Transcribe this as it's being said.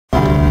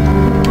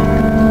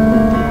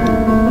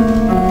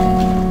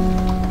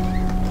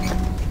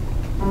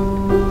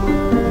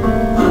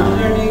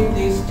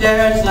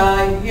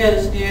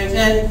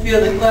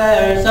feel the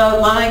glares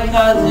of my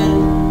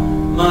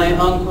cousin, my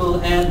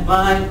uncle and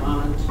my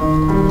aunt.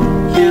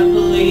 Can't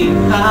believe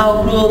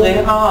how cruel they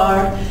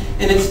are,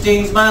 and it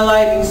stings my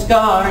lightning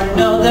scar.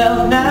 No,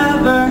 they'll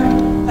never,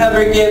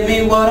 ever give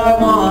me what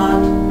I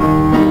want.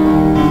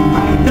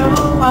 I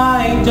know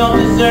I don't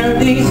deserve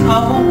these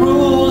awful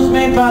rules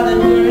made by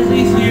the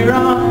Dursley's here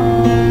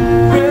on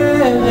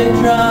Privilege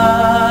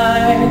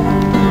Drive.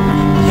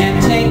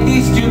 Can't take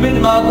these stupid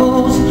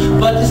muggles,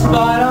 but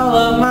despite all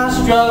of my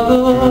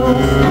struggles,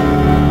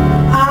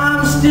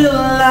 I'm still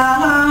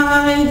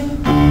alive.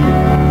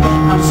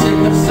 I'm sick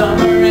of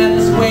summer and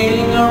this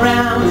waiting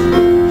around.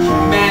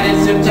 Man,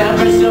 it's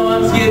September, so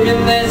I'm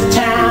skipping this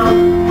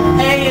town.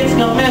 Hey, it's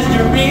no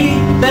mystery,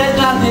 there's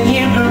nothing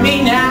here for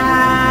me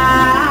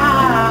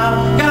now.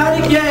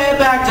 Gotta get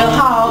back to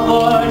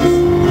Hogwarts,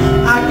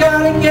 I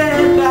gotta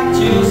get back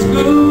to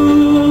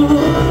school.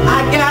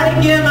 I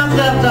gotta get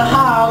myself to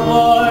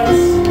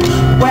Hogwarts,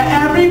 where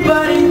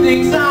everybody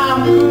thinks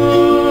I'm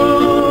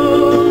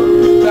cool.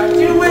 Back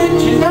to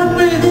witches and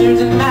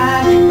wizards and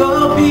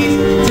magical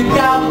beasts, to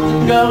goblins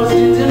and ghosts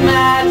and to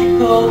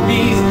magical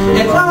beasts.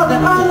 It's all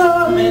that I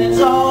love and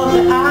it's all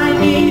that I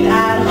need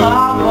at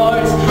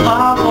Hogwarts.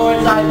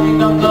 Hogwarts, I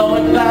think I'm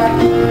going back.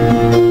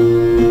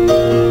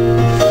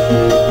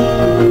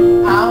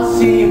 I'll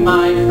see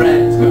my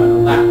friends, gonna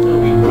laugh till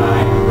we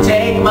cry.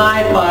 Take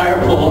my fire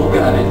pole,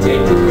 gonna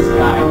take to the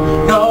sky.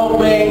 No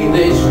way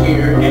this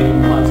year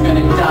anyone's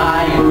gonna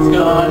die, and it's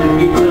gonna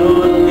be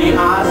totally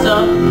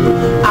awesome.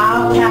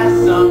 I'll cast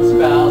some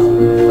spells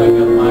with the flick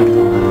of my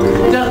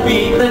wand.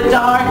 Defeat the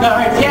dark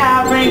arts,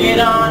 yeah, bring it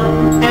on.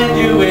 And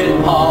do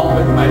it all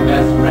with my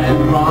best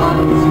friend Ron.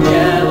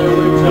 Together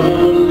we're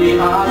totally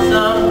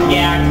awesome.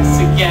 Yeah, 'cause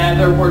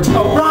together we're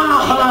totally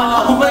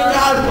awesome. Oh my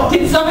God!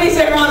 Did somebody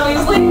say Ron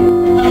Weasley?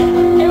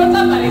 Hey, what's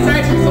up, buddy? Sorry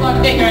it took so long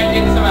to get here. I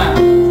did some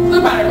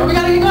blue powder, but we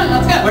gotta get going.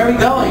 Let's go. Where are we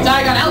going?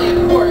 Diagon Alley,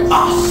 of course.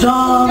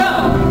 Awesome! Let's go.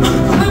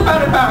 Blue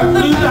powder power.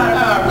 Blue powder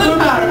power. Blue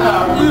powder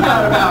power. Blue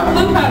powder power.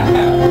 Blue powder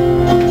power.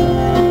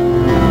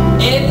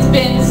 It's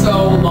been so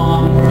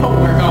long, but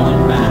we're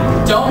going back.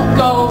 Don't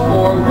go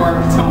for work.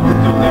 Don't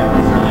go there.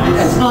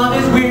 As long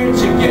as we're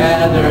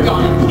together, We're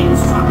gonna kick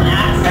some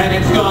ass. and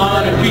it's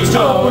gonna be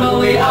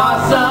totally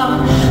awesome.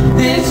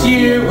 This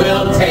year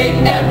we'll take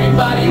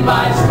everybody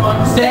by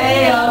storm.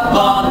 Stay up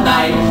all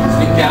night,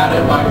 sneak out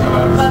of our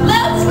doors. But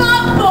let's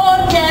not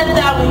forget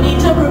that we need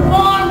to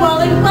perform well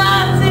in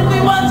class if we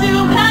want to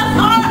pass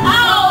our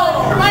hours.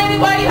 Hermione,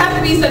 why do you have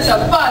to be such a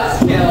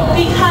buzzkill?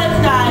 Because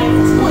guys,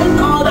 school isn't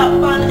all about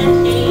fun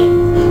and games.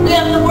 We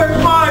have to work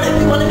hard if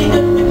we want to be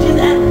good witches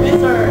and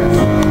wizards.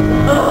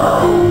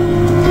 Ugh.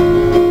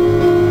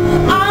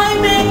 I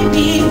may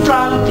be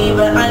frumpy,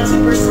 but I'm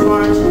super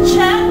smart.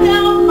 Check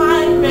out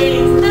my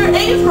grades, they're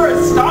A's for a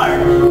start.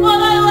 But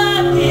I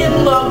lack in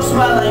looks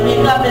while I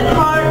make up in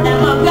heart. And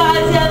well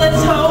guys, yeah,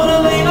 that's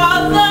totally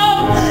awesome.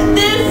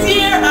 This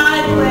year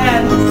I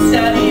plan to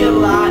study a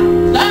lot.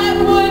 That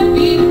would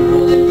be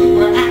cool if you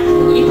were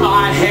actually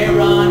hot. Hey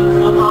Ron,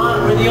 come on,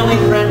 we're the only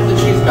friends that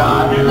she's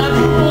got. And that's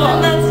cool.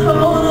 And that's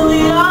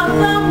totally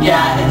awesome.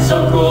 Yeah, it's so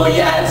cool,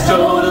 yeah, it's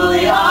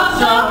totally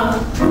awesome.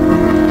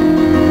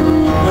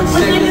 We're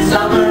sick of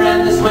summer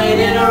and this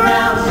waiting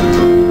around.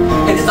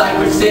 It's like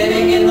we're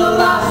sitting in the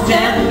lost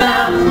and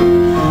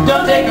found.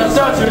 Don't take no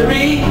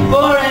sorcery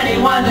for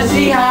anyone to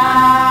see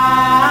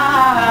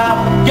how.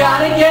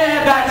 Gotta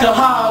get back to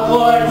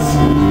Hogwarts.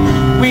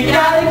 We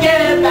gotta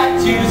get back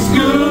to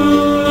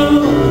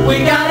school. We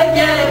gotta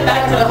get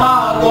back to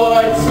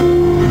Hogwarts,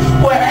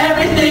 where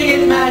everything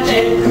is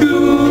magic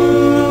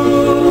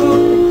cool.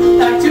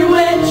 Back to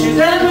witches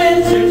and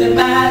wizards and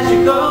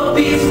magical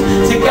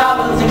beasts, to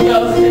goblins and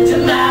ghosts and to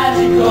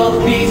magical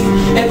beasts.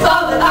 It's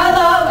all that I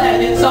love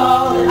and it's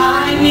all that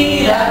I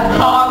need at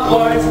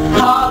Hogwarts.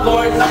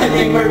 Hogwarts, I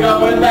think we're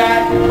going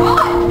back.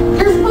 What?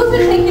 You're supposed to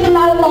be thinking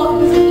about it all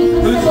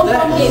because Who's it's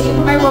that? gave you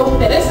for my rope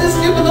fit. This is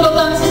stupid little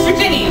dumb sister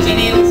Ginny.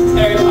 Ginny, this is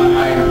Harry Potter.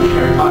 I am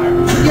Harry Potter.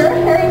 You're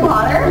Harry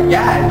Potter?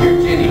 Yeah, you're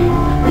Ginny.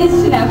 It's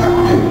Ginevra.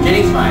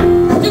 Ginny's fine.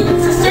 Stupid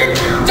sister,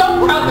 don't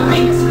crowd the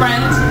biggest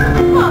friend.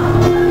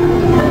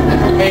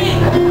 Okay.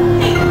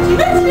 Hey, do you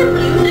guys hear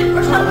music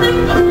or something?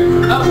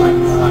 Oh my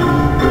God.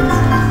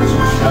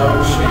 Show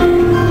shame.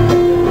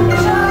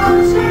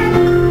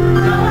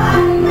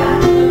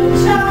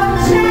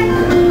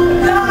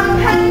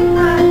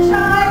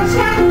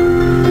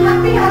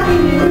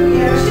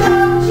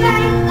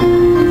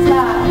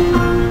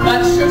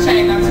 That's Cho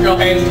Chang. That's a girl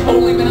Harry's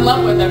totally been in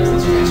love with ever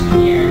since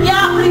freshman year.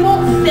 Yeah, but he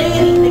won't say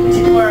anything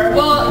to her.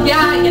 Well,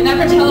 yeah, you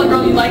never tell a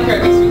girl you like her.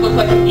 It makes you look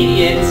like an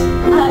idiot.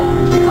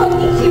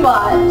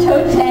 Konnichiwa,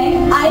 Cho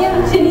Chang. I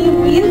am Ginny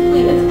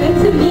Weasley. It's good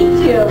to meet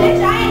you.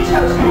 Bitch, I ain't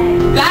Cho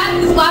Chang. That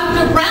is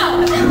Lavender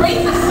Brown.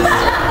 Racist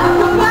sister.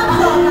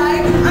 That's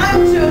alright.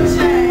 I'm Cho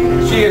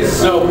Chang. She is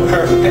so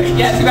perfect.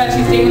 Yeah, too bad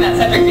she's dating that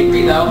Cedric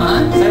Diggory though,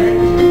 huh? Cedric?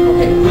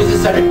 Okay, who's the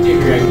Cedric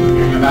Diggory I'm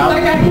hearing about?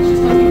 That guy she's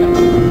talking about.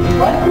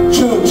 What?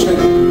 Cho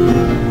Chang.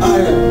 I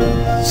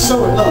am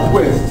so in love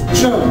with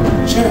Cho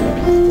Chang.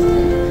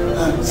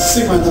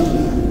 Sing my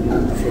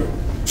love for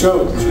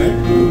Cho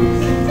Chang.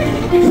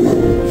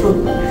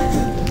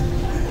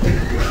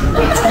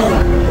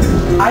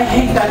 I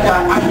hate that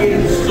guy. I hate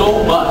him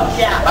so much.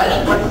 Yeah.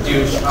 What a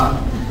douche, huh?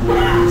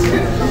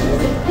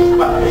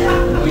 Well,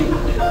 we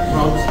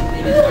Rose,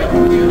 maybe try to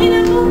do.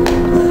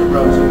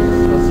 Rose,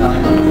 what's that?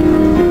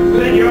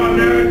 Then you're on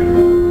nerd.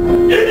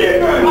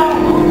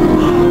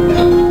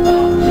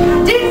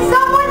 Did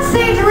someone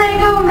say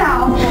Draco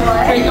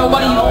Malfoy? Draco, what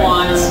do you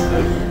want?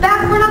 Back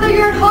for another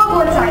year at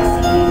Hogwarts, I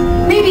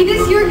see. Maybe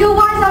this year you'll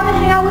wise up and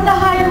hang out with a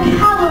higher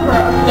caliber.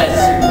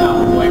 Listen,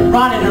 Malfoy.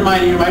 Ron and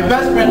Hermione are my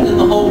best friends in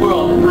the whole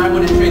world, and I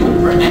wouldn't trade them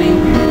for anything.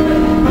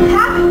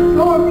 Happy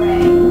your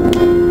way.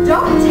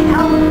 Don't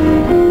tell me.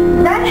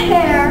 Red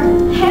hair,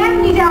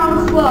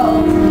 hand-me-down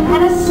clothes,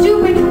 and a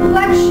stupid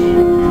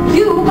complexion.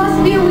 You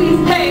must be a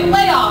Weasley. Hey,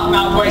 lay off,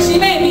 Malfoy. She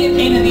may be a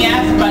pain in the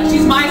ass, but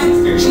she's my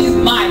sister. She's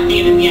my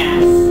pain in the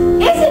ass.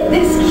 Isn't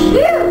this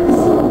cute?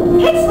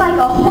 It's like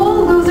a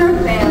whole loser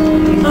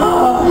family.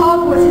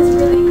 Hogwarts has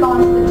really gone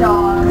to the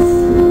dogs.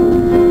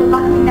 But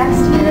lucky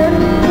next year,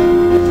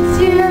 this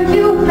year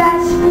you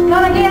bet,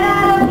 gonna get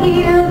out of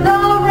here. The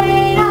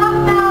reign of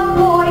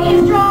Malfoy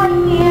is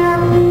drawing near.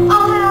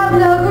 I'll have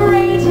the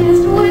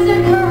greatest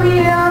wizard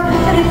career,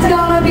 and it's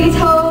gonna be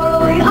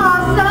totally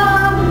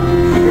awesome.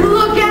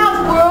 Look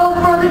out, world,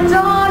 for the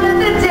dawn of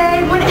the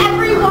day when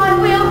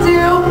everyone will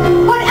do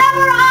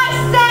whatever I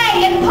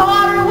say, and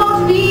Potter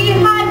won't be in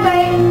my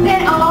way.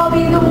 Then I'll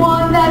be the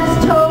one that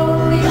is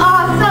totally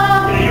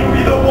awesome. You'll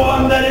be the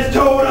one that is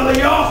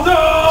totally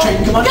awesome!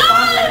 Train, come on.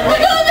 Guys, we're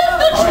gonna miss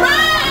the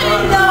train!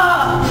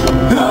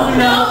 Who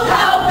knows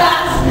how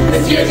fast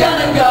this year's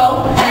gonna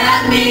go?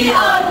 Hand me a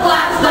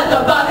glass, let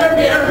the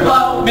butterbeer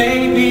flow.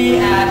 Maybe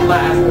at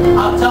last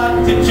I'll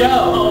talk to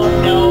Joe. Oh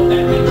no,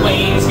 that'd be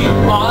way too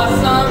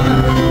awesome.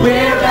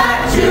 We're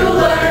back to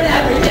learn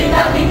everything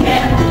that we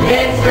can.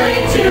 It's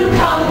great to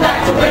come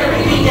back to where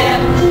we began.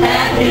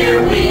 And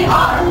here we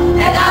are,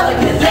 and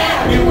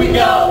Alakazam. Here we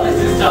go. This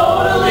is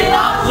totally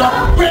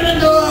awesome.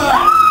 Gryffindor!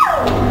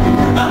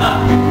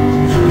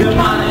 Come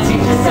on and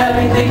teach us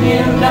everything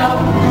you know.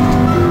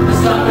 The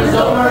summer's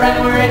over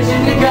and we're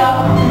itching to go.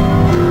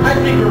 I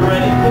think we're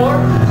ready for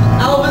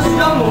Albus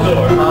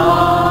Dumbledore.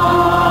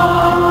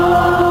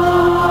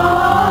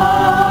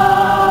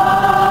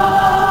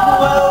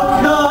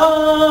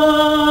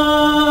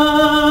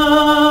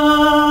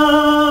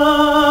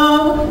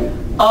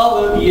 Welcome, all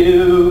of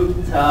you,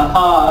 to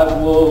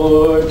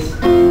Hogwarts.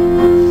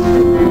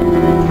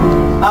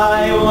 I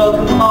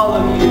welcome all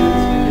of you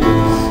to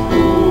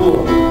school.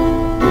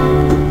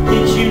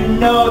 Did you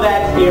know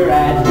that here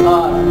at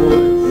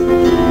Hogwarts,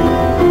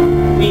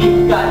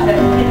 we've got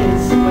hidden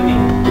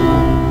swimming?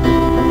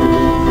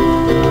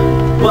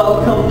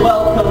 Welcome,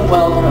 welcome,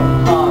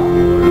 welcome,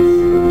 Hogwarts.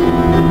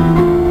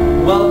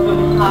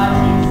 Welcome,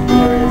 hotties,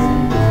 nerds,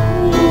 and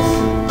fools.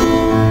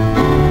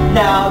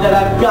 Now that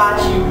I've got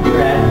you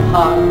here at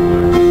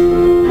Hogwarts,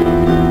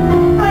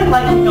 I'd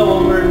like to go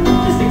over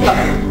just a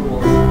couple of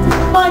rules.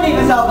 My name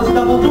is Albus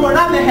Dumbledore, and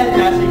I'm the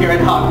headmaster here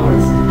at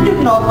Hogwarts. You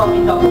can all call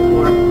me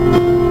Dumbledore.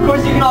 Of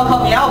course, you can all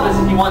call me Albus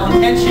if you want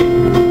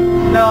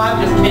attention. No,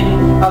 I'm just kidding.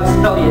 I'll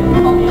spell you if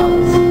you call me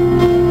Albus.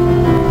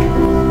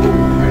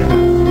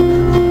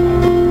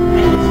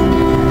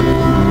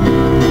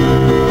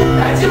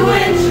 Back to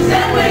witches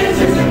and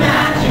wizards and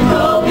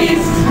magical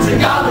beasts, to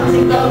goblins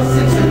and ghosts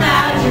and to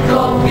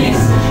magical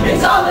beasts.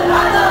 It's all that I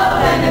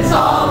love and it's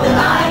all that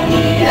I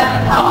need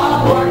at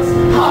Hogwarts,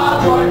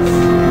 Hogwarts.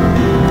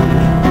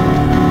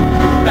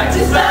 Back to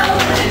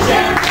spells and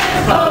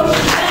enchantments,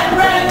 potions and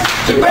rings,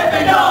 to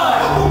Gryffindor.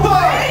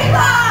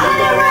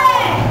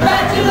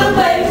 Back to the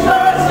place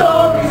where our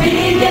story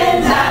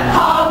begins at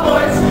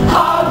Hogwarts,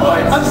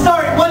 Hogwarts. I'm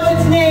sorry, what's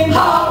its name?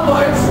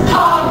 Hogwarts,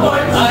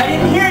 Hogwarts. I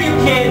didn't hear you,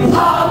 kids.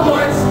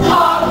 Hogwarts,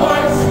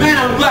 Hogwarts. Man,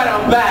 I'm glad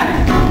I'm back.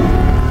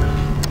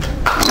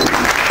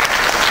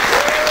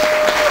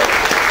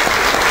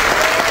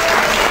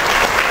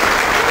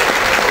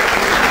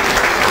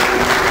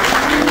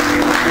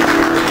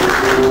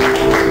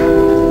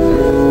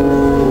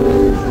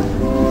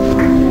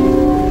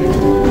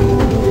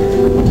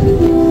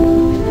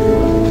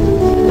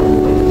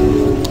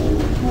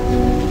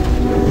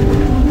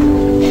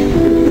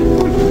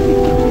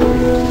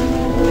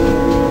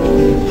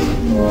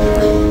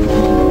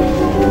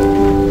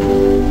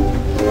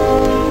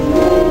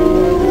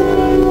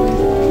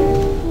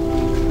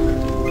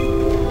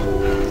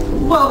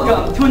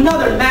 Welcome to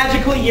another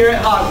magical year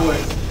at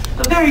Hogwarts.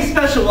 A very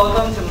special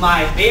welcome to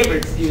my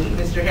favorite student,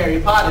 Mr. Harry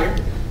Potter.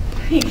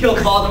 He killed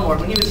Voldemort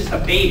when he was just a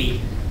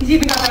baby. He's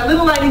even got that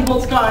little lightning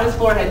bolt scar on his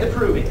forehead to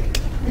prove it.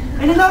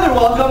 And another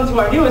welcome to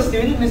our newest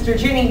student, Mr.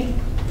 Ginny...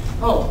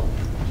 Oh,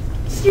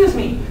 excuse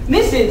me,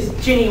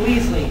 Mrs. Ginny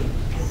Weasley.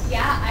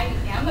 Yeah, I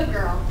am a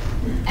girl.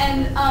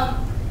 And,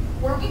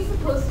 weren't we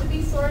supposed to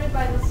be sorted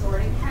by the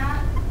sorting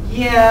hat?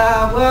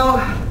 Yeah, well,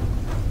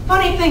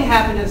 funny thing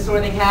happened to the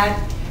Sorting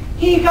Hat.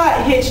 He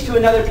got hitched to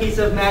another piece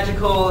of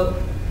magical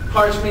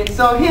parchment,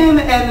 so him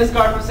and the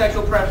scarf of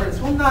sexual preference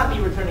will not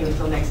be returning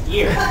until next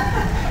year.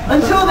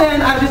 Until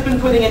then, I've just been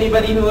putting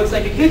anybody who looks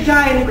like a good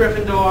guy in a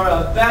Gryffindor,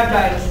 a bad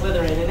guy in a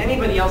Slytherin, and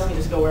anybody else can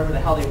just go wherever the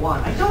hell they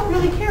want. I don't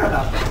really care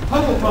about them.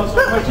 Hufflepuffs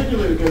are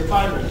particularly good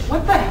fighters.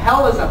 What the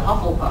hell is a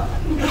Hufflepuff?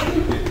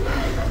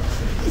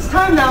 It's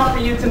time now for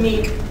you to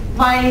meet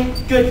my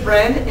good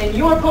friend and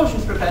your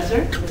potions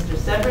professor, Mr.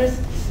 Severus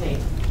Snape.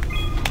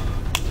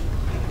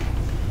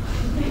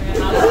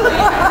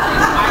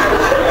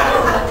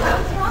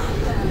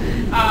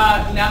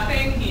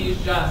 Nothing.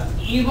 He's just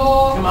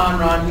evil. Come on,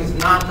 Ron, he's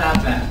not that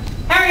bad.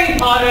 Harry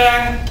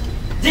Potter,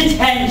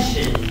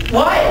 detention.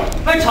 What?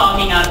 For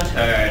talking out of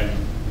turn.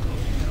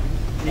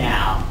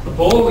 Now,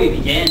 before we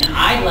begin,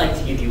 I'd like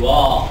to give you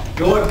all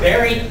your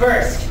very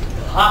first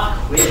pop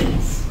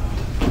quiz.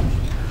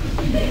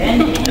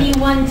 Can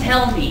anyone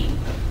tell me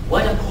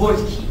what a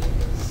portkey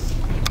is?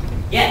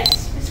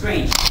 Yes, Miss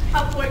Granger.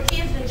 A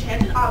portkey is an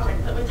enchanted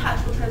object that when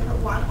touched will transfer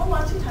one or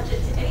ones who touch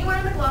it to anywhere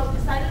in the globe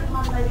decided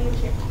upon by the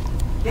enchanter.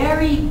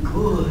 Very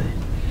good.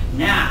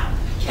 Now,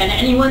 can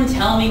anyone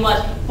tell me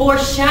what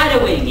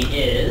foreshadowing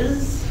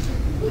is?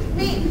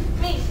 Me.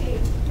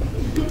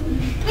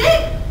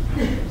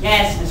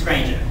 Yes, Miss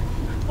Granger.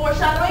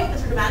 Foreshadowing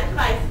is a dramatic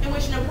device in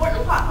which an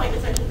important plot point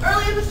is mentioned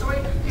early in the story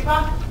to be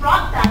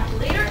brought back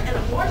later in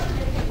a more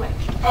significant way.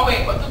 Oh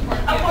wait, what's a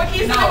portkey? A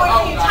portkey is something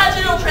where if you touch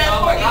it, it'll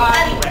transport you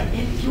anywhere.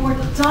 If you're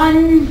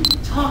done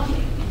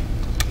talking,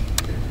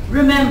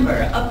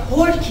 remember, a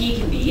portkey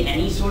can be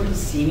any sort of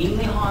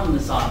seemingly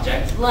harmless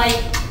object,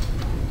 like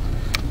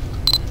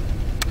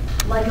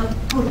a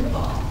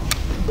football,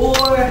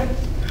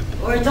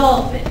 or a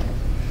dolphin.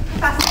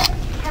 Professor,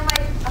 can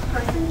like a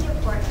person be a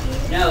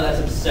portkey? No, that's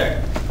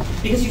absurd.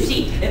 Because you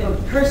see, if a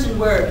person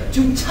were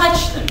to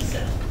touch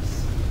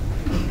themselves,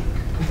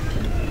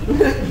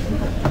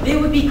 they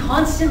would be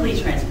constantly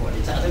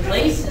transported to other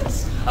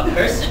places. A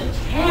person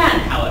can,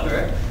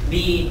 however,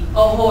 be a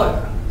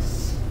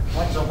Horcrux.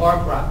 What's a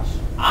Horcrux?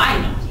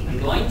 I'm not even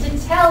going to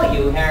tell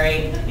you,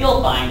 Harry.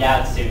 You'll find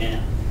out soon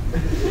enough.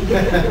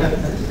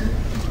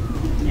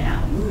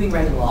 Now, moving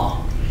right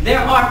along. There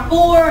are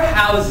 4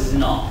 houses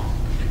in all.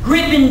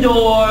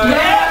 Gryffindor,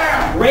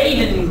 Yeah!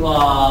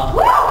 Ravenclaw,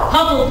 Woo!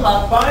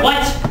 Hufflepuff, Fine.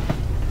 what?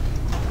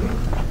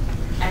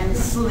 And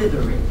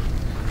Slytherin.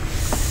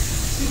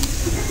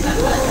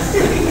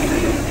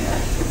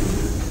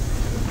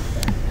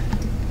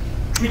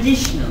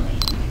 Traditionally,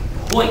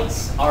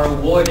 points are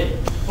awarded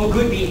for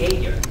good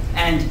behavior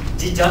and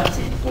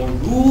deducted for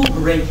rule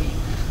breaking.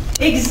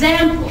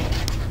 Example,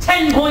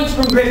 10 points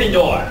from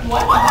Gryffindor.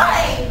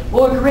 Why?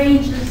 For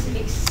Granger's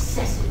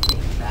excessive big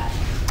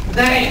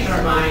Thanks,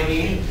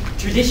 Hermione.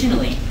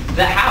 Traditionally,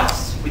 the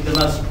house with the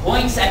most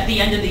points at the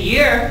end of the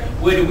year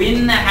would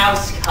win the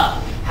House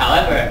Cup.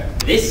 However,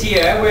 this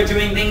year we're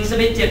doing things a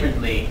bit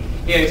differently.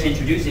 Here to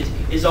introduce it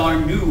is our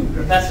new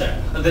professor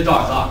of the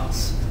dark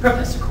arts,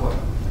 Professor Quirrell.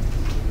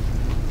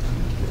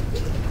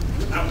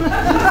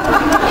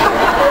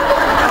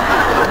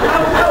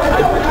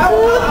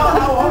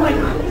 Oh my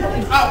God.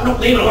 Oh, no,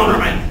 leave it alone,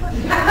 Hermione.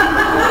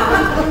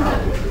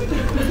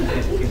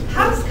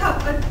 House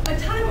Cup, a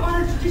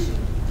time-honored tradition.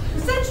 For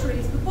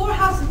centuries, the 4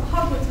 houses of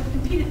Hogwarts have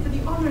competed for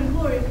the honor and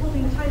glory of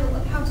holding the title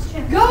of House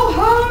Champion. Go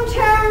home,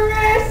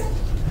 terrorists!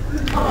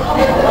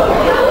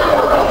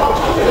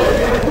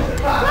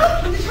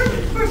 When the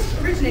tournament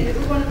first originated, it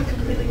was one of a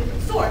completely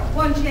different sort.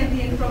 One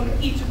champion from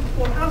each of the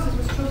 4 houses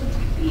was chosen to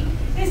compete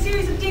in a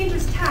series of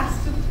dangerous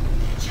tasks, of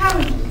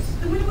challenges.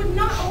 The winner would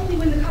not only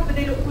win the cup, but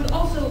they would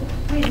also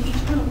win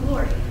eternal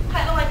glory.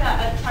 Kind of like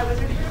a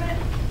Triwizard tournament?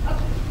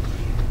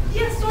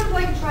 Yes, sort of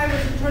like a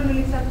Triwizard tournament,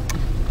 except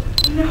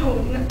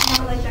no,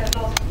 not like that at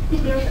all.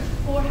 There's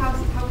 4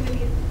 houses. How could it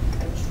be a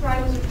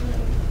Triwizard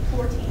tournament with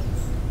 4 teams?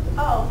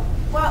 Oh,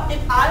 well,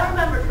 if I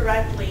remember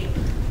correctly,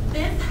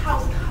 this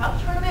House Cup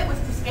tournament was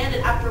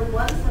disbanded after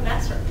 1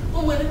 semester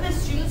when one of the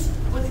students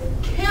was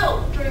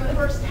killed during the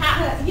first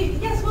half.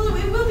 Yes, well,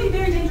 it will be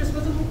very dangerous,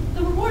 but the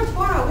rewards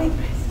far outweigh the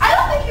risk. I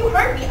don't think you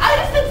heard me. I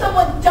just said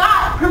someone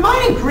died.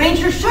 Hermione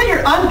Granger, shut your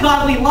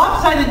ungodly,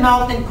 lopsided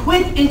mouth and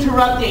quit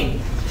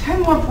interrupting. 10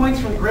 more points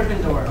from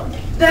Gryffindor.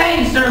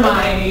 Thanks,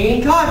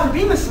 Hermione. God, for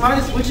being the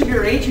smartest witch of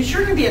your age, you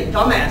sure can be a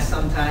dumbass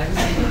sometimes.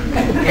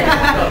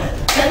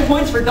 10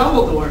 points for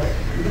Dumbledore.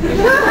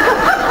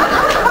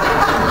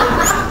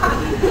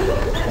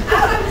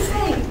 I'm just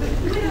saying,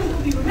 the winner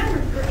will be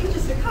remembered for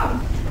ages to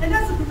come. And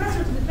as a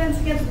professor to defense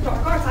against the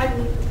dark arts, I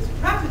believe that this is a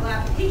practical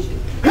application.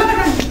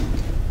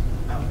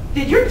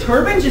 Did your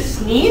turban just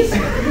sneeze? No!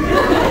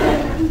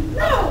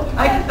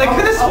 I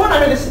could have sworn I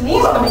heard a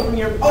sneeze coming from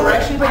your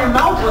direction, but your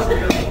mouth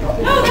wasn't moving.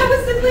 No, that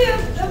was simply a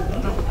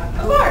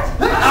fart.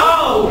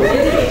 Oh!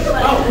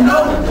 Oh, no,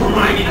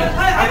 Hermione.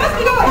 I must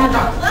be going.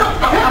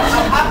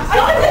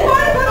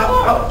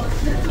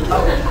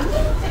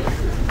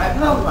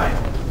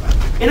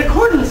 In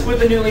accordance with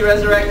the newly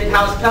resurrected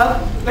House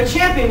Cup, a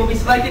champion will be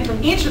selected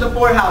from each of the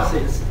 4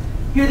 houses.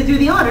 Here to do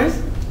the honors,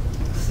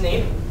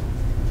 Snape.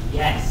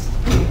 Yes,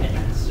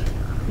 Headmaster.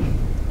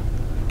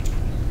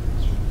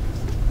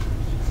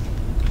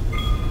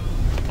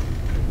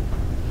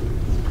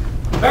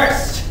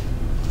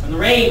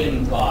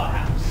 Ravenclaw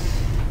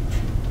house.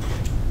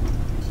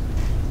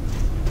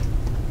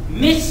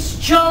 Miss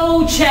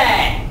Cho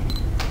Chang.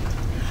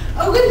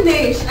 Oh,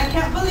 goodness, I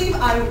can't believe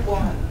I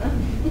won.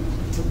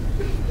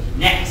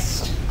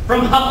 Next,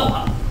 from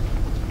Hufflepuff,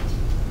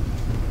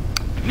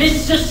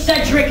 Mr.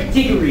 Cedric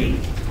Diggory.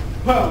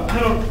 Well, I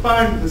don't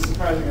find this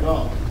surprising at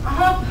all.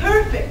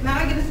 Perfect. Now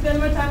I get to spend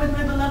more time with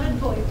my beloved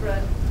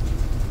boyfriend.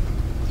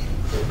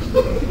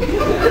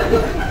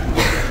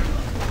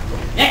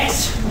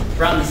 Next,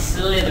 from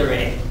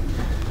Slytherin,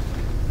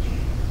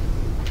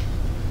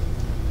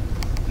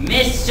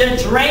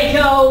 Mr.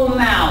 Draco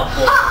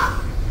Malfoy.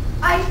 Ha!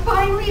 I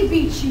finally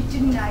beat you,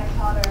 didn't I,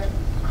 Potter?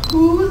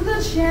 Who's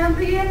the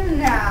champion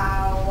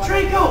now?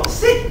 Draco,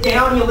 sit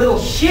down, you little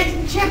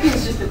shit.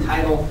 Champion's just a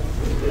title.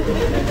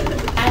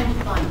 And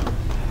finally,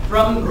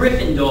 from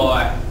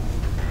Gryffindor,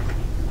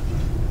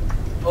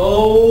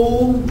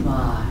 oh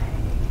my,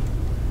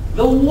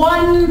 the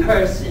one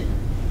person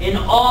in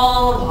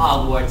all of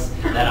Hogwarts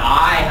that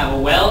I have a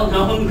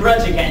well-known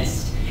grudge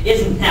against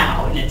is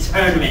now in a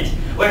tournament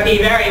where he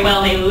very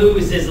well may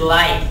lose his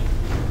life.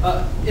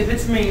 If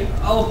it's me,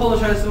 I'll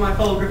apologize to my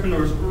fellow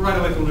Gryffindors right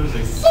away for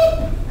losing.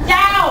 Sit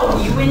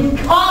down, you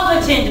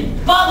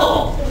incompetent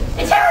bubble!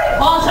 It's Harry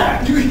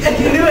Potter! You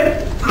knew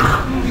it!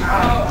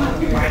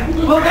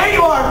 Well, there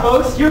you are,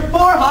 folks. You're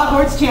 4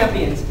 Hogwarts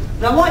champions.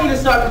 And I want you to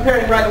start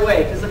preparing right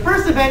away, because the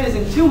first event is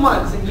in 2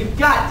 months, and you've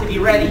got to be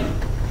ready.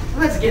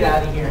 Let's get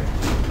out of here.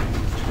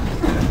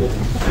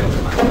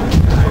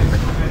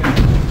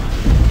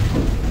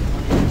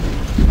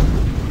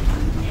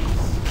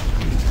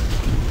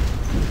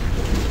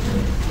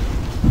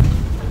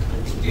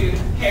 Dude,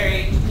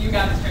 Harry, you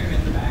got this tournament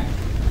in the bag.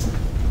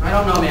 I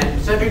don't know, man.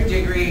 Cedric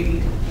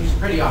Diggory, he's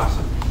pretty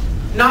awesome.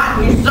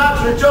 Not, he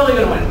sucks, we're totally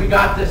gonna win. We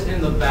got this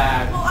in the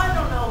bag. Well, I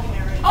don't know,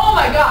 Harry. Oh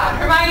my god,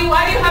 Hermione,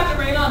 why do you have to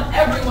rain on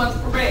everyone's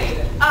parade?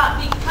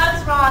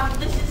 Because, Ron,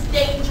 this is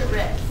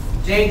dangerous.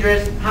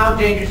 Dangerous? How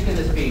dangerous can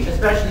this be?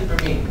 Especially for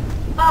me.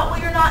 Well,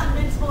 you're not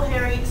invincible,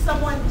 Harry.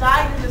 Someone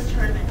died in this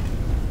tournament.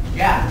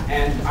 Yeah,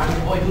 and I'm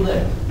the boy who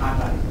lived, not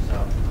died,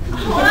 so.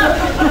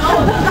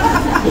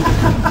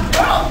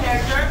 Girl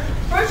character.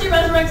 First you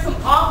resurrect some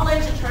awful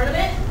ancient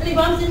tournament, and he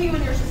bumps into you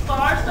when your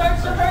spar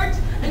starts to hurt,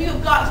 and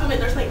you've got to admit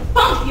there's something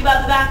funky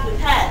about the back of his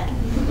head.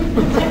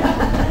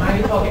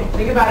 Okay,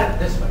 think about it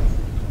this way.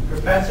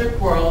 Professor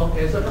Quirrell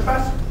is a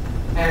professor.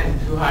 And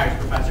who hires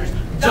professors?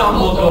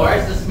 Dumbledore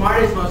is the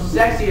smartest, most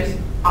sexiest,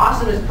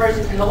 awesomest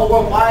person in the whole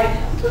world.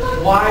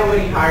 Why would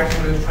he hire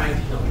someone who's trying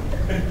to kill me?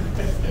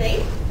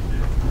 Snape?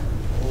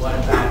 What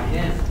about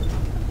him?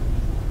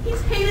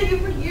 He's hated you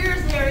for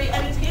years, Harry,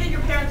 and he's hated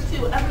your parents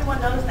too. Everyone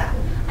knows that.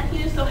 And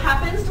he just so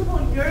happens to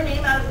pull your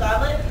name out of the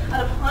goblet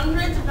out of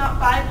hundreds, if not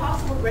 5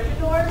 possible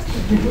Gryffindors.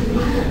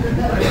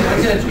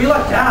 Coincidence, we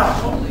lucked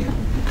out.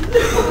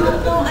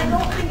 No, I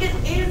don't think it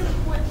is a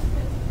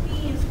coincidence.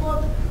 Please,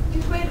 look,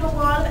 you created a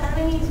lot of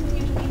enemies when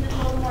you defeated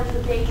Voldemort as a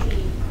baby.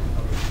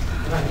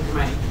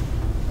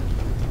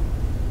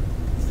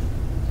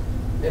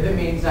 If it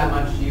means that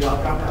much to you,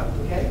 I'll drop out,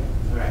 okay?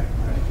 Alright.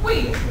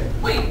 Wait,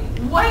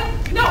 what?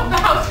 No, the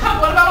house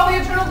cup. What about all the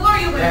eternal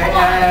glory you win?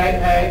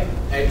 Hey,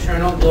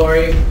 eternal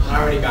glory.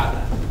 I already got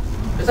that.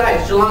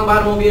 Besides,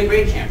 Longbottom will be a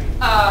great champion.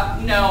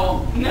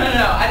 No.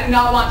 I do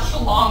not want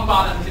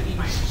Longbottom to be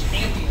my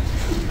champion.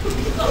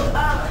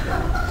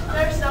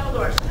 There's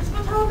Dumbledore. Let's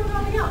go tell him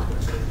coming out.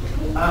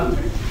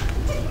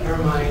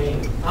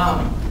 Hermione.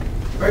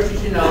 First you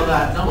should know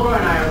that Dumbledore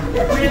and I are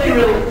really,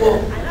 really cool.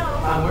 I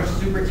know. We're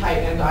super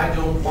tight, and I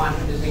don't want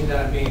him to think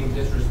that I'm being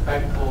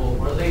disrespectful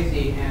or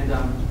lazy, and, you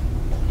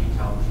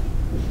tell him.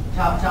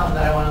 Tell him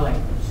that I want to, like,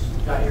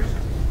 got yours.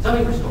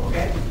 Something for school,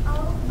 okay?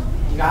 Oh,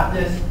 You got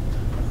this.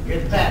 You're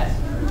the best.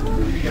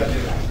 You go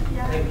do that.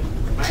 Yeah. Thank you.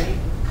 Hermione?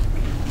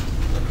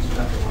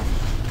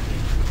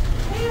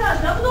 Hey,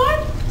 Dumbledore?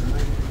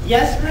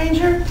 Yes,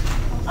 Granger?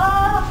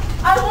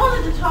 I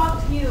wanted to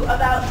talk to you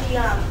about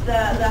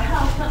the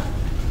house.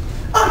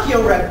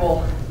 Akio Red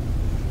Bull.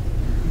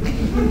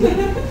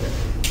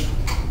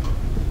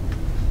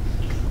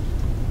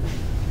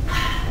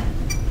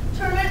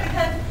 Tournament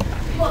because,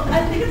 look,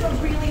 I think it's a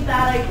really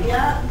bad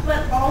idea,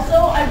 but also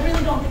I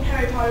really don't think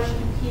Harry Potter should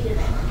compete in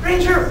it.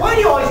 Granger, why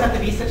do you always have to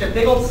be such a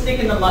big old stick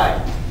in the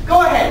mud?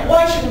 Go ahead,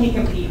 why shouldn't he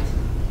compete?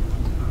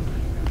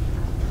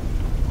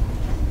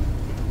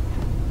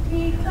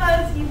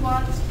 Because he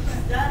wants to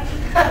study.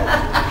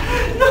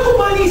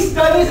 Nobody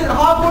studies at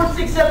Hogwarts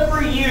except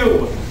for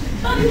you.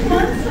 But he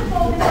wants to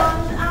focus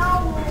on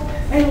owls.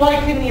 And why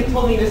couldn't he have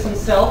told me this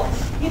himself?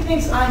 He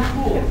thinks I'm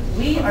cool.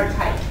 We are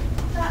tight.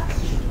 That's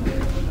true.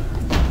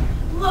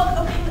 Look,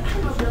 okay,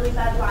 I'm a really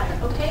bad liar,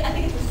 okay? I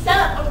think it's a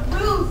setup, a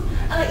ruse,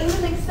 and I even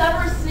think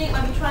Severus Snape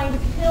might be trying to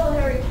kill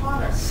Harry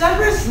Potter.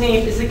 Severus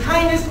Snape is the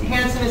kindest,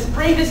 handsomest,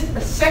 bravest,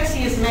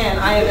 sexiest man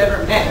I have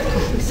ever met.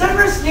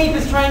 Severus Snape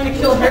is trying to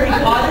kill Harry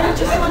Potter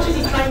just as much as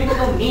he's trying to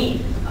kill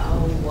me.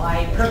 Oh,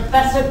 why,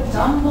 Professor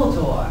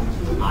Dumbledore.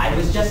 I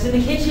was just in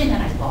the kitchen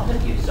and I thought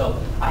of you, so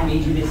I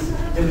made you this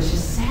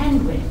delicious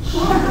sandwich.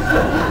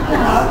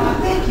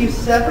 Thank you,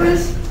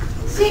 Severus.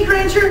 See,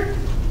 Granger,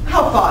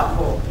 How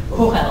thoughtful.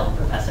 Well,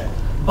 Professor,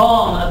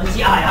 bon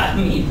appetit. I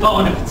mean,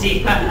 bon appetit.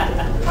 Is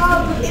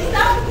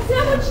that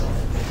sandwich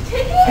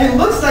ticking? It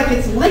looks like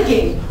it's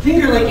licking.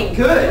 Finger licking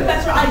good.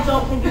 Professor, I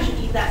don't think you should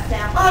eat that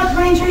sandwich.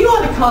 Granger, you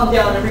ought to calm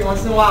down every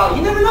once in a while.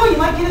 You never know, you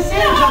might get a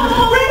sandwich on this.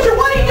 Granger,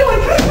 what are you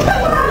doing?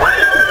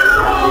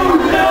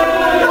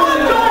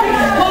 Don't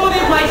explode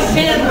my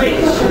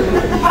sandwich.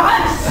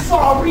 I'm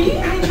sorry.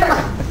 Granger,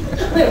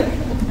 look.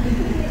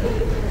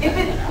 If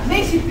it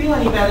makes you feel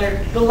any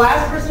better, the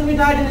last person who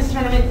died in this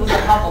tournament was a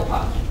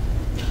Hufflepuff.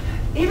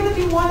 Even if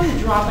he wanted to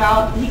drop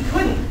out, he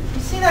couldn't. You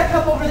see that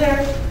cup over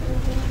there?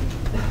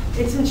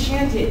 It's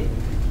enchanted.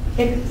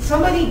 If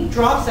somebody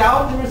drops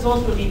out, the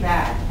results would be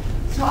bad.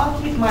 So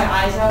I'll keep my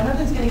eyes out.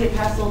 Nothing's going to get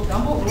past little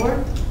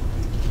Dumbledore.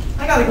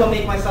 I got to go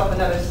make myself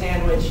another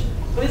sandwich.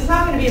 But it's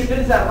not going to be as good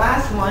as that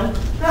last one.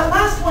 That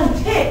last one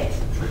ticked.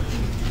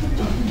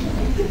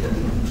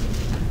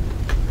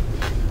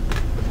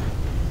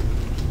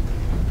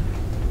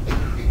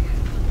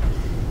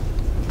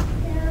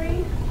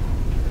 Harry,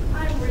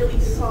 I'm really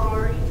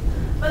sorry.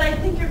 But I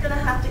think you're going to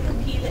have to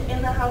compete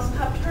in the House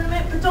Cup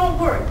tournament. But don't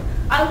worry.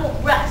 I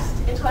won't rest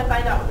until I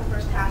find out what the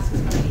first task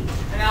is going to be.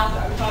 And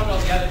Alpha, we talked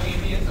about the other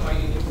champions, so I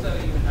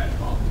even tried to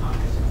call the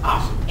contest.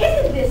 Awesome.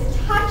 Isn't this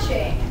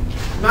touching?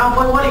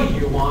 Malfoy, what do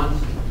you want?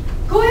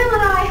 Goyle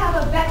and I have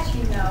a bet,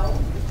 you know.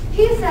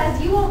 He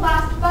says you will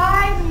last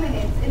 5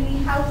 minutes in the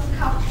House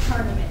Cup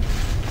tournament.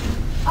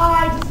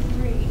 I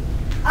disagree.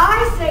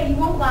 I say you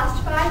won't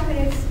last 5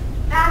 minutes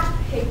at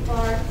Pig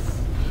Farts.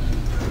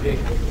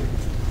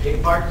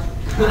 Pig farts?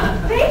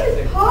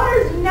 Famous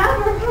Potter's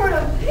never heard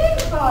of Pig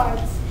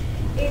Farts.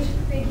 It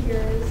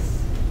figures.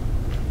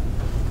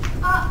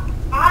 I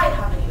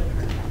haven't even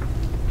heard of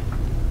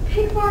that.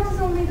 Pig Farts is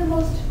only the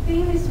most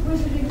famous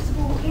wizarding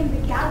school in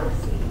the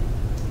galaxy.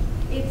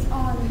 It's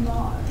on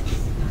Mars.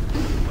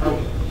 Oh,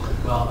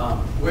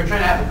 well, we're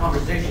trying to have a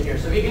conversation here,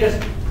 so if you could just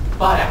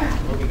butt out,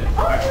 we'll be good.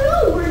 Oh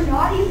no, we're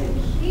not even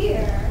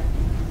here.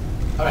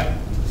 Alright,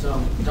 so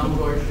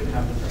Dumbledore should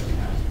have the first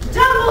pass.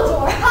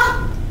 Dumbledore!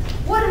 Ha!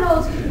 What an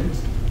old coot.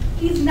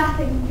 He's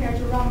nothing compared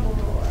to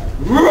Rumbledore.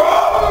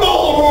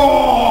 Rumbledore!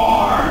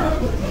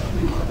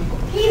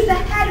 He's the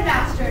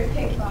headmaster at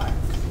Pig Farts.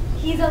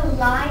 He's a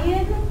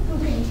lion who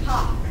can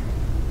talk.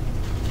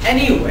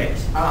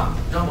 Anyways,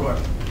 Dumbledore,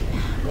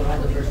 we'll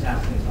have the first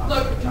task.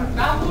 Look,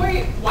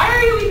 Malfoy, why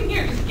are you even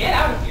here? Just get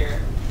out of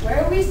here.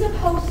 Where are we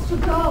supposed to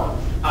go?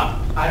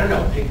 I don't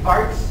know, pig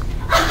farts?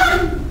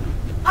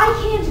 I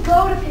can't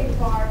go to Pig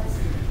Farts.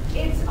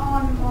 It's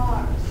on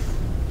Mars.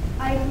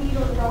 I need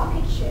a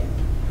rocket ship.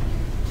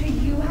 Do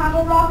you have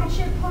a rocket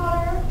ship,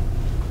 Potter?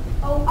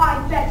 Oh,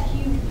 I bet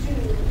you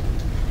do.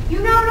 You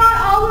know,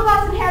 not all of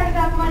us inherited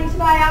enough money to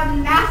buy out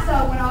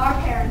NASA when our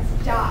parents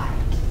died.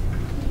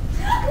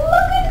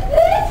 Look at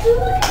this!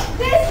 Look at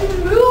this!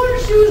 Moon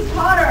shoes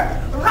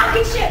Potter!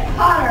 Rocket ship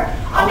Potter!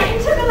 I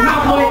mean, took a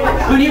lot. Oh my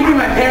God! When you bring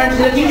my parents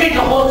in, you change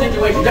the whole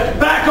situation. Just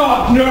Back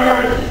off,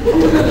 nerd!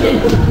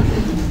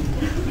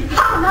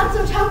 Ha! Not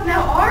so tough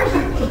now, are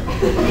you?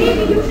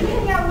 Maybe you should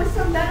hang out with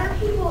some better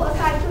people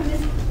aside from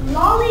this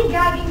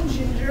lollygagging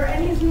ginger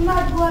and his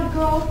mudblood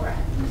girlfriend.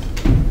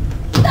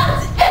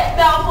 That's it,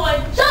 Malfoy!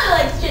 Johnny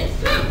likes kids!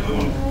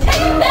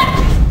 Take it back!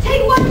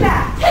 Take what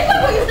back? Take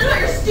back what you said about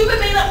your stupid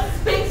made-up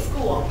space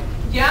school!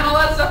 Yeah, and all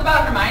that stuff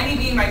about Hermione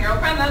being my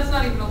girlfriend, that's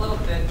not even a little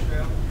bit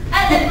true.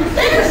 And then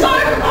say you're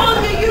sorry for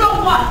calling you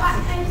know what!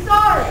 I'm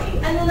sorry.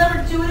 And you'll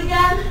never do it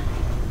again?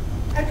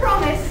 I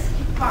promise.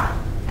 Fine.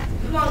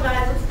 Come on,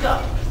 guys, let's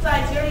go.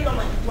 Besides, you already don't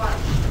like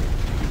lunch.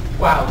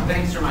 wow,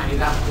 thanks, Hermione.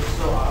 That was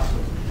so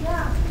awesome.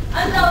 Yeah.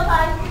 I'm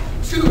Delphi.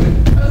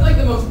 That was like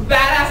the most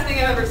badass thing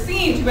I've ever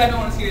seen. Too bad no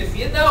one's here to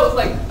see it though. It was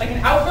like an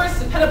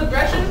outburst of pent-up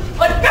aggression.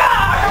 Like,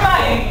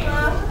 Hermione!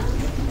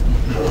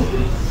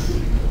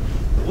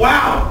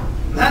 Wow,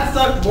 that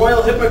sucked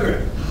royal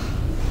hippogriff.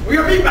 We're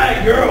gonna beat by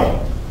a girl.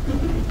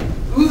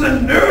 Who's a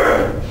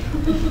nerd?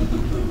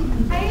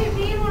 I didn't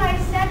mean what I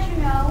said, you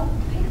know.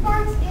 Pig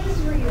Farts is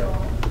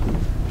real.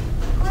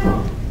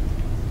 Well,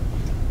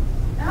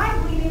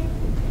 I'm bleeding.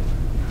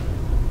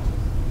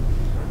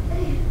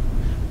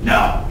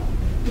 No.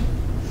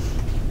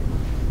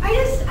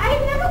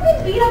 I've never been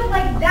beat up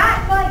like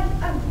that by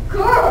a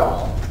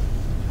girl.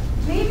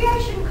 Maybe I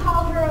shouldn't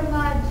call her a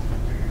mud.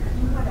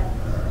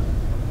 Whatever.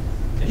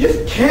 I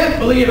just can't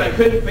believe I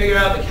couldn't figure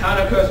out the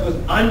counter curse was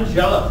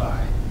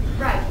unjellified.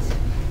 Right.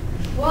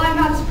 Well, I'm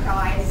not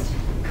surprised.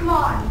 Come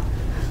on.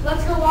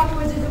 Let's go walk the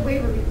wizards of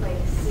Waverly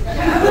Place.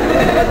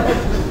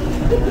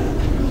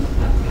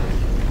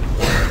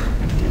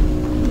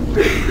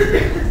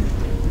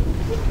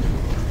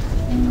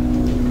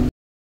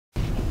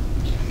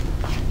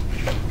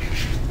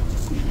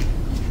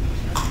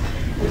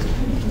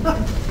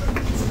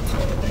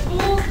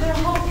 Fools, they're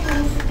all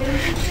fools. They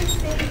think they're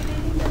safe. They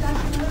think that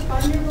that's another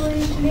fun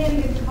bullying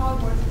shenanigans at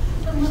Hogwarts.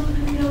 The little do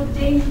they know the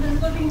danger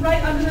that's looking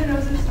right under their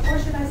noses, or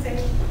should I say,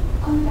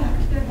 on the back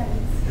of their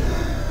heads.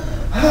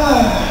 I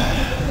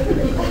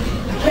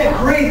can't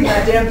breathe in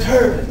that damn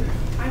turban.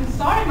 I'm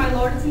sorry, my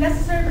lord. It's a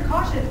necessary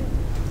precaution.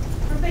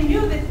 For if they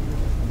knew that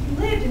you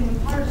lived in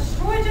Potter's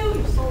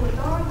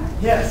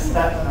Yes,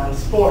 that when I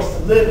was forced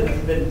to live in the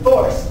forbidden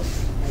forest.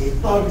 I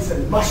ate bugs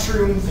and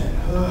mushrooms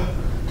and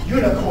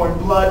unicorn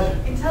blood.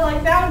 Until I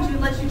found you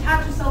and let you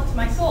attach yourself to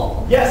my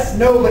soul. Yes,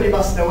 nobody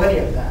must know any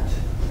of that.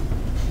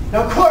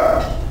 Now,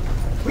 Quirrell,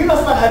 we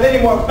must not have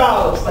any more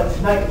fouls like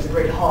tonight in the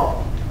Great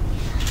Hall.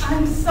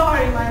 I'm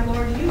sorry, my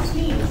lord, you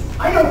sneezed.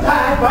 I know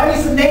that. Buy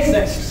me some next,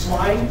 you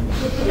swine.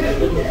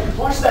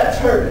 Wash that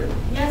turd.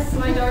 Yes,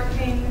 my dark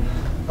king.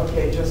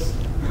 Okay, just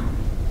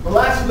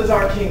relax with the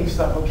Dark King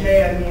stuff,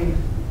 okay? I mean,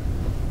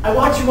 I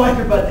watch you wipe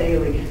your butt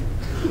daily.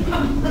 You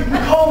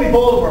can call me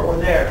Voldemort, we're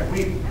there.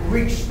 We've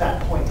reached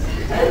that point.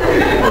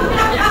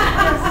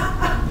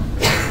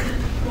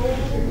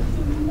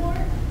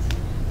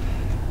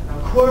 Now,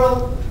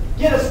 Quirrell,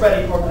 get us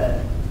ready for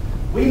bed.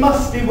 We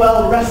must be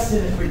well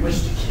rested if we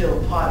wish to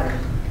kill Potter.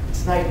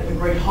 Tonight in the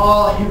Great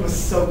Hall, he was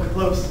so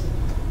close.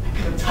 I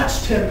could have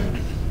touched him.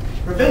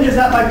 Revenge is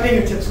at my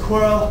fingertips,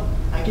 Quirrell.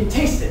 I can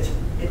taste it.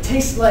 It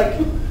tastes like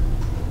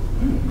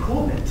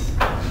cool mint.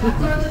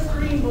 That's our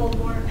Listerine,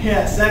 Voldemort.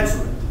 Yes,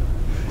 excellent.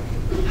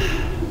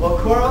 Well,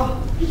 Quirrell,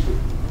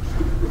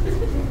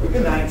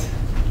 good night.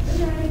 Good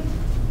night.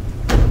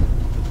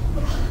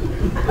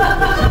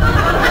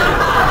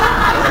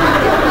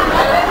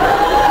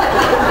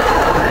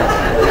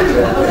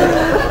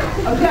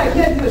 Okay, I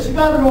can't do this. You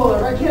gotta roll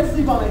over. I can't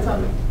sleep on my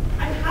tummy.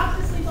 I have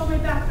to sleep on my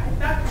back. I have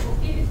back trouble.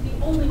 It is the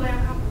only way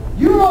I'm comfortable.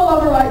 You roll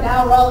over right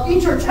now or I'll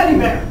eat your teddy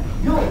bear.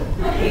 You'll...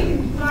 Okay,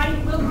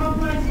 fine. We'll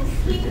compromise. We'll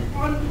sleep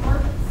on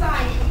our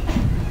side.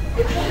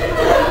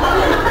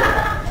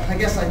 I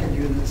guess I can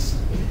do this.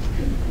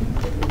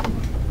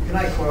 Good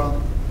night,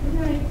 Quirrell. Good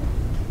night.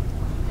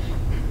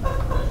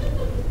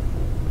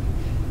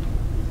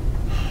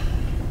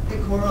 Hey,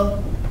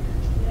 Quirrell.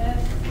 Yes.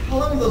 How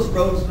long have those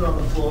robes been on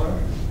the floor?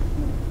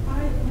 I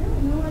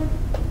don't know.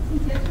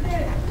 Since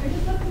yesterday, I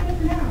just left them there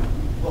for now.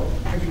 Well,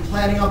 are you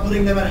planning on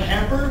putting them in a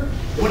hamper?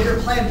 What are your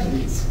plans for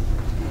these?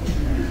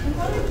 I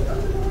thought I was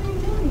supposed to know what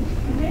you're doing,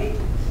 okay?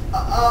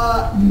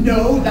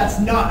 No, that's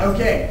not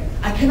okay.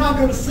 I cannot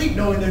go to sleep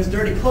knowing there's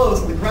dirty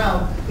clothes on the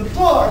ground. The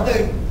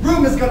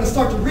room is going to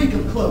start to reek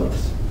of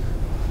clothes.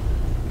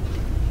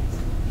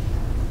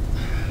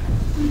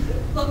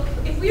 Look,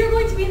 if we are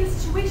going to be in this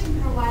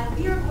situation for a while,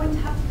 we are going to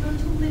have to learn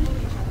to live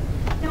with each other.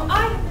 Now,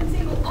 I have been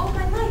single all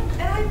my life,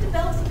 and I've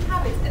developed some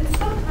habits, and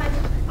sometimes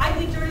I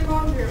leave dirty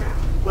laundry around.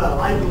 Well,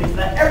 I believe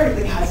that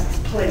everything has its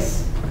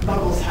place.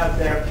 Muggles have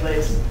their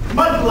place,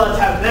 mudbloods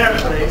have their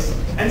place,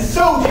 and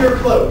so do your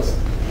clothes,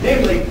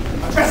 namely,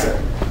 a dresser.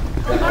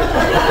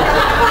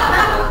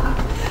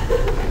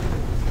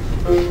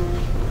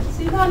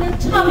 Sleep on your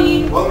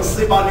tummy. Won't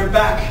sleep on your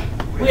back.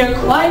 We are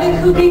quite a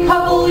kooky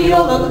couple,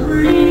 you'll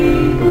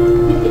agree.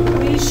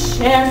 We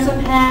share some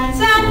hands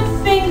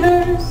and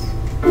fingers.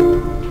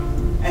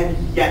 And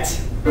yet,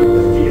 the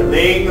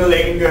feeling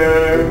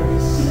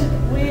lingers.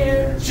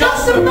 We're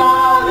just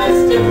about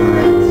as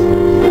different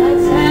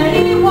as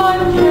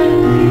anyone can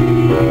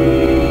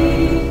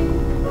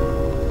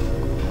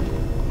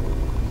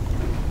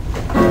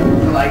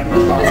You like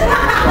plotting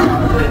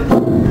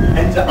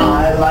and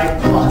I like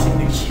plotting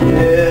to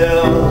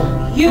kill.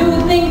 You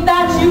think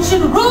that you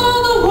should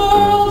rule the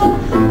world?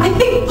 I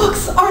think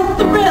books are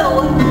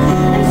thrill,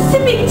 and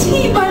sipping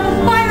tea by the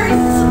fire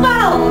is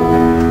swell.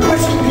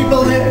 Pushing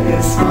people in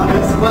is fun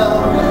as well.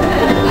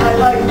 I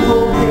like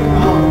holding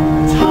all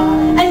the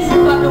time. And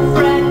you've got no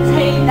friends,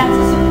 hey, that's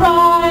a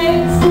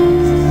surprise.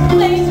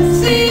 Plain to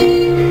see,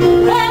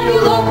 when you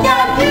look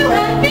at you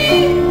and me,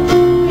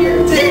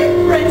 we're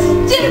different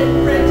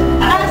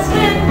as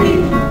can be.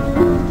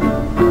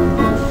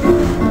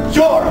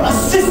 You're a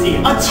sissy,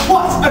 a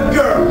twat, a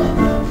girl.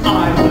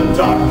 I'm the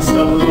darkest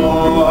of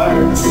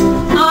lords.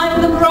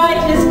 I'm the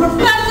brightest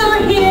professor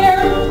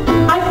here.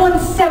 I've won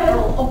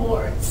several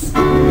awards.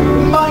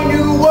 My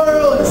new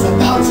world is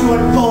about to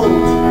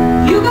unfold.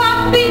 You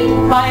got beat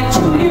by a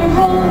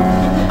 2-year-old.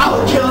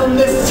 I'll kill him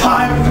this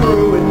time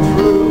through and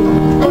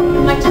through. Or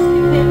you might just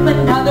give him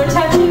another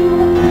tattoo.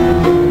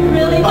 You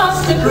really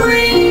must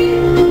agree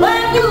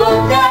when you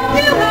look at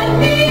you and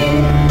me.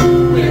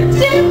 We're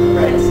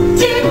different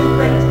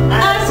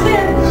as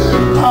can.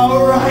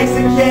 I'll rise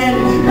again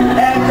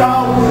and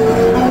I'll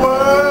rule the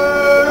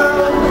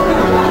world.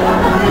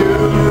 You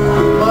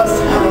must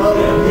help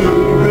me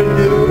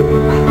renew.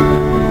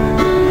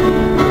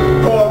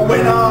 For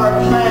when our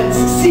plan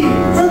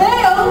succeeds,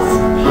 Prevails.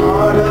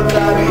 part of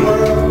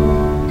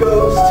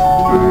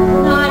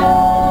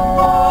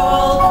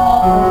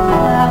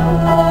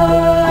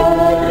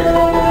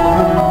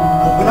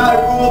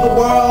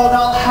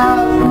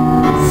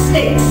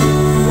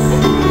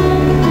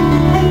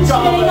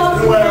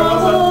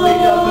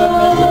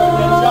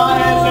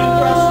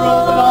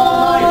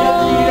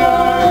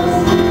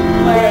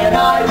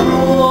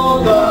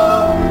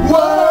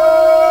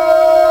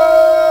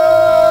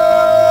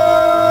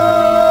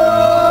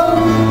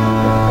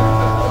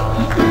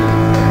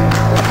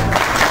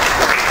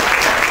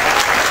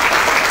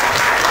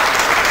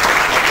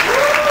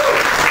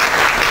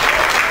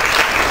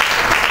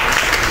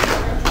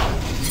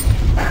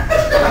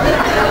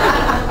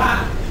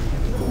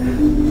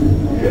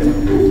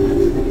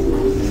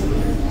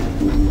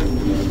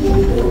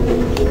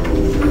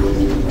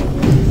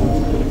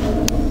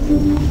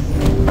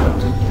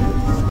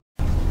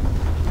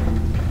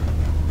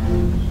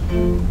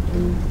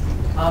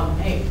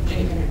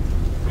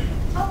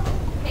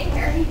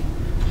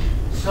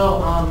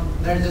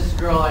there's this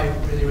girl I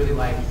really, really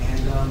like,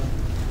 and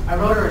I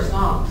wrote her a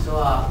song. So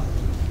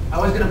I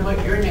was gonna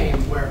put your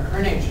name where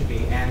her name should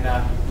be, and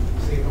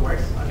see if it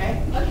works.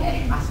 Okay?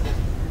 Okay. Awesome.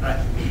 All right.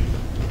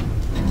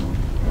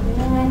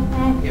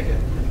 Yep, yep.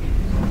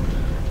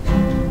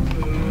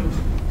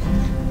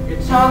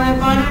 You're tall and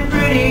fine and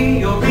pretty.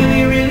 You're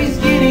really, really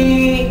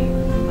skinny.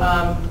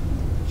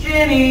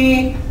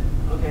 Jenny.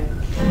 Okay.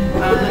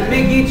 I'm the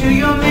Mickey to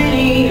your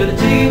Minnie. You're the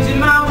ticket to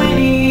my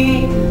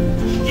Winnie.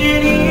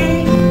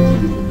 Jenny.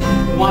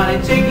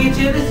 Wanna take you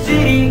to the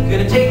city.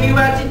 Gonna take you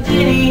out to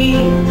Denny.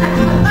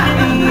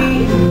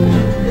 Jenny.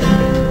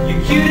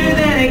 You're cuter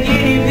than a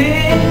guinea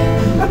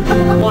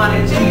pig.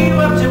 Wanna take you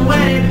up to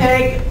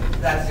Winnipeg.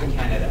 That's in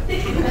Canada.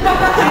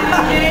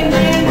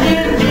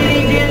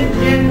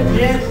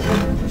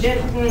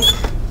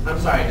 I'm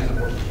sorry, it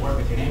doesn't work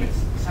with your name. It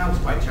sounds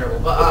quite terrible.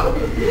 But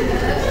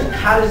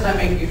how does that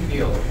make you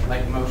feel,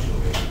 like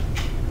emotionally?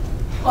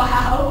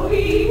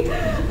 Wowie.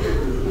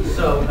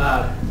 So,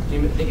 do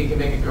you think you can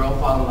make a girl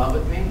fall in love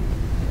with me?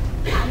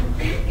 I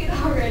think it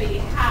already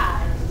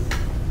has.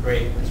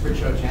 Great. It's for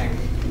Cho Chang.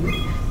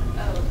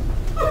 Oh.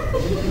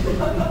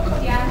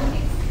 Yeah,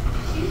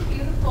 she's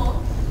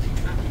beautiful.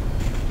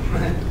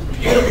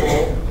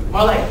 Beautiful?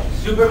 More like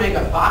super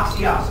mega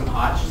foxy awesome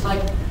hot. She's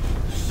like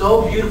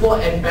so beautiful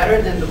and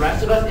better than the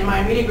rest of us. In my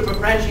immediate group of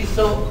friends, she's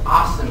so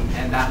awesome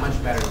and that much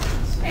better than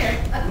us. Hey,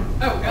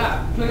 oh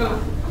God,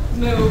 move.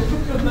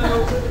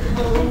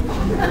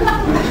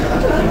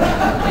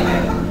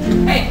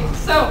 Hey,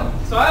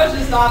 so I was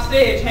just off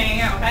stage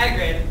hanging out with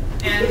Hagrid,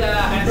 and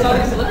I saw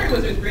these delivery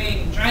wizards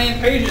bringing giant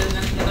pages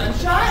and then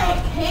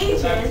Giant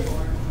cages?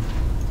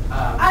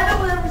 I know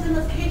whatever's in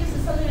those cages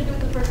has something to do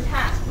with the first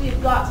task. We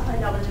have got to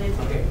find out what it is.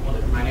 Okay, hold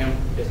it. My name is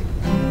busy.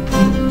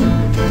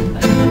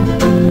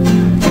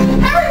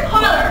 Harry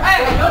Potter!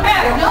 Hey,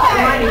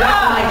 Hermione,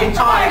 that's my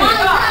guitar.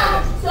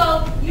 So,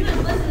 you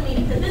just listen to me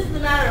because this is a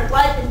matter of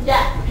life and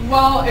death.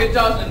 Well, it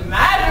doesn't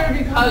matter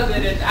because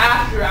it is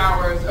after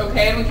hours,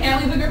 okay? And we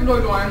can't leave the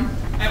Gryffindor dorm,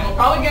 and we'll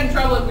probably get in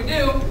trouble if we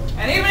do.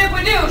 And even if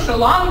we do,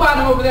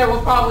 Shalongbottom over there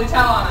will probably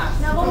tell on us.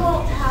 No one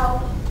won't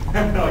tell.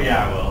 Oh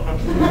yeah, I will.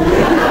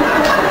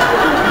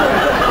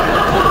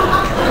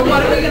 So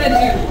what are we gonna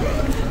do?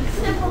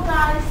 Simple,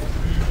 guys.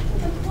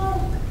 The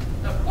cloak.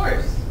 Of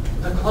course.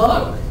 The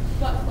cloak.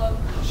 What cloak?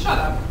 Shut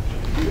up.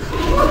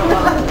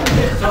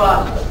 So,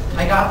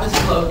 I got this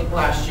cloak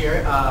last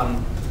year.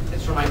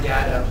 It's from my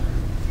dad,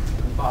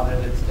 father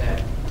that's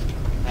dead.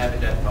 I have a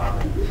dead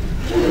father.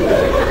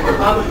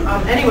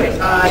 Anyways,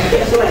 I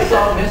used to like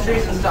solve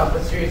mysteries and stuff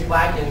with Sirius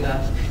Black, and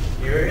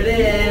here it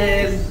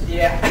is.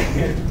 Yeah.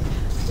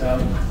 So,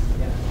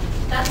 yeah.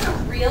 That's a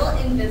real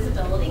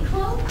invisibility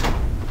cloak?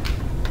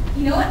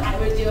 You know what I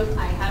would do if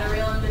I had a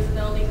real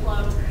invisibility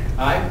cloak?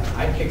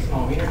 I'd kick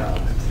small wiener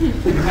dogs.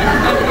 I'm scared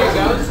of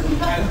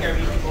ghosts. I'm scared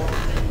of people.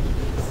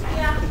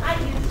 Yeah, I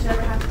used to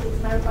never have to face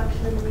my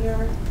reflection in the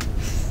mirror.